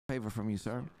favor from you,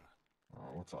 sir.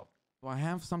 What's up? So I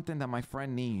have something that my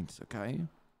friend needs, okay?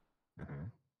 Mm-hmm.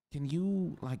 Can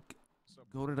you, like,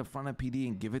 go to the front of PD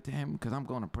and give it to him? Because I'm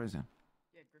going to prison.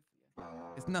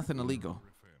 It's nothing illegal.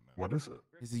 What is it?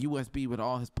 It's a USB with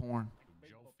all his porn.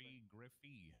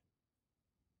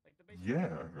 Yeah,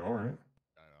 all right.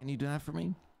 Can you do that for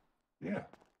me? Yeah.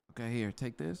 Okay, here,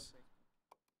 take this.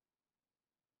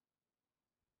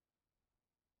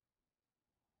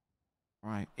 All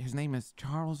right, his name is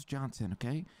Charles Johnson,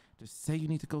 okay? Just say you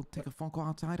need to go take a phone call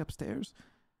outside upstairs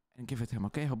and give it to him,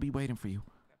 okay? He'll be waiting for you.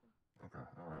 Okay,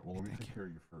 all right. Well, let me take care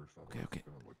of you first. Okay.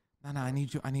 No, I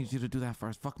need you to do that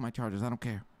first. Fuck my charges. I don't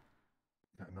care.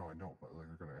 Yeah, no, I know, but like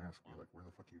they're gonna ask me like, where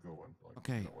the fuck you going? Like,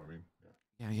 okay. You know what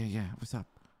I mean? Yeah. What's up?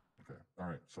 Okay. All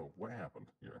right. So what happened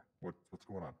here? What's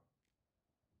going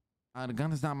on? The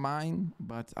gun is not mine,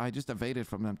 but I just evaded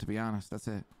from them, to be honest. That's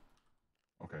it.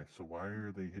 Okay. So why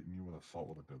are they hitting you with assault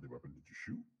with a deadly weapon? Did you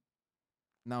shoot?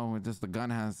 No, it just the gun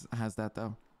has that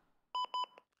though.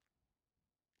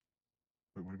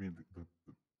 Wait, what do you mean?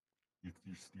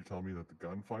 You tell me that the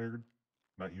gun fired,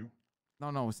 not you?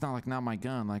 No, it's not my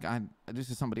gun. Like this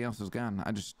is somebody else's gun.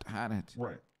 I just had it.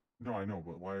 Right. No, I know,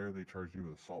 but why are they charging you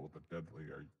with assault with a deadly?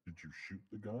 Did you shoot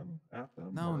the gun at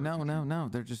them? No.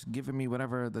 They're just giving me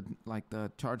whatever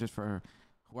the charges for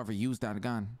whoever used that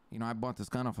gun. You know, I bought this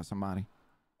gun off of somebody.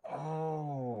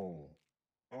 Oh,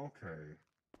 okay.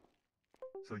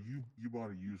 So you bought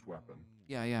a used weapon.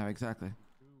 Yeah, exactly.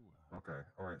 Okay,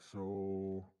 all right.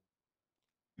 So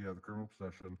yeah, the criminal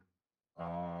possession,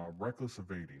 reckless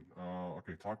evading.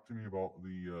 Okay, talk to me about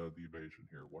the evasion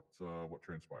here. What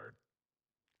transpired?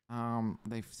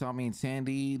 They saw me and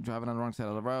Sandy driving on the wrong side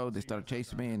of the road. They started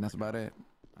chasing me, and that's about it.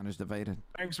 I just evaded.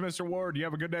 Thanks, Mr. Ward. You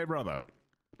have a good day, brother.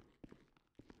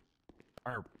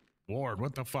 Or Ward,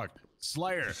 what the fuck?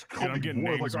 Slayer. Dude, I'm getting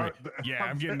Ward, names. like, yeah,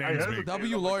 I'm getting names.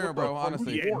 W lawyer, bro.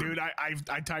 Honestly. Yeah, dude,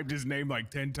 I typed his name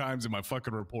like 10 times in my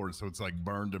fucking report, so it's like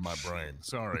burned in my brain.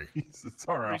 Sorry. It's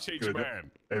all right. Appreciate you, man.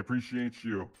 I appreciate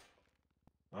you.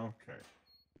 Okay.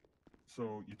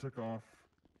 So you took off.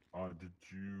 Did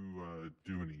you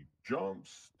do any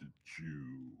jumps? Did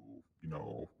you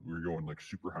know, we were going like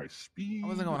super high speed? I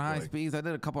wasn't going high speeds. I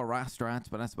did a couple of rat strats,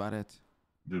 but that's about it.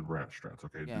 Did rat strats?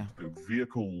 Okay. Yeah. Did the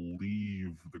vehicle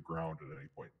leave the ground at any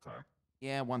point in time?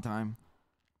 Yeah, one time.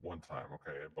 One time.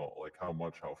 Okay. About like how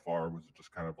much? How far? Was it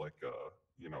just kind of like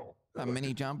you know? A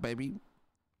mini jump, baby.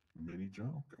 Mini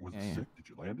jump? Was it sick? Did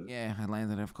you land it? Yeah, I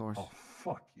landed it, of course. Oh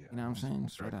fuck yeah! You know what I'm saying?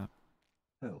 Straight up.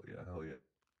 Hell yeah! Hell yeah!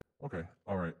 Okay.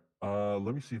 All right.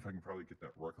 Let me see if I can probably get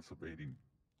that reckless evading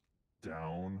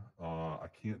down. I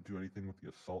can't do anything with the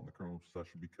assault and the criminal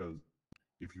possession because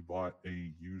if you bought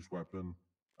a used weapon,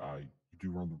 you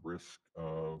do run the risk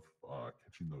of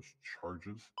catching those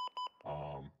charges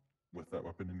with that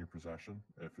weapon in your possession,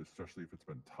 especially if it's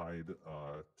been tied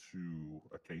to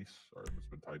a case or if it's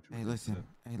been tied to. Hey, listen.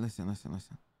 Okay.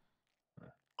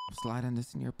 I'm sliding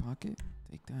this in your pocket.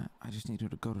 Take that. I just need you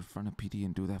to go to the front of PD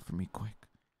and do that for me quick.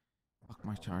 Fuck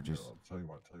my charges. I'll tell you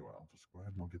what. I'll just go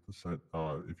ahead and I'll get this set.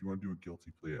 If you want to do a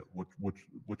guilty plea,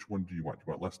 which one do you want? Do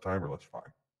you want less time or less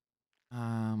fine?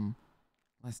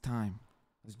 Less time.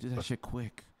 Let's do that shit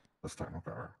quick. Less time.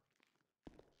 Okay. All right.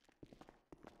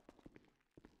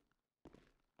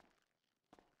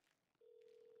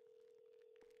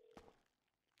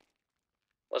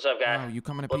 What's up, guy? Oh, you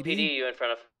coming to what PD? What PD are you in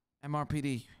front of?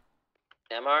 MRPD.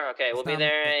 MR? Okay, we'll be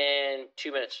there in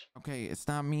 2 minutes. Okay, it's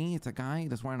not me. It's a guy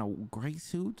that's wearing a gray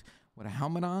suit with a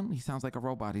helmet on. He sounds like a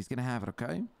robot. He's gonna have it,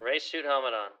 okay? Gray suit,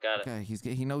 helmet on. Got it.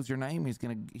 Okay, he knows your name. He's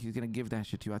gonna give that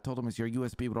shit to you. I told him it's your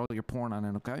USB with all your porn on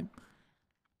it, okay?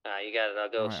 You got it. I'll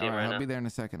go see him right now. I'll be there in a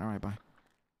second. All right, bye.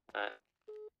 All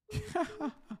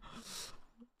right.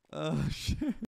 Oh shit.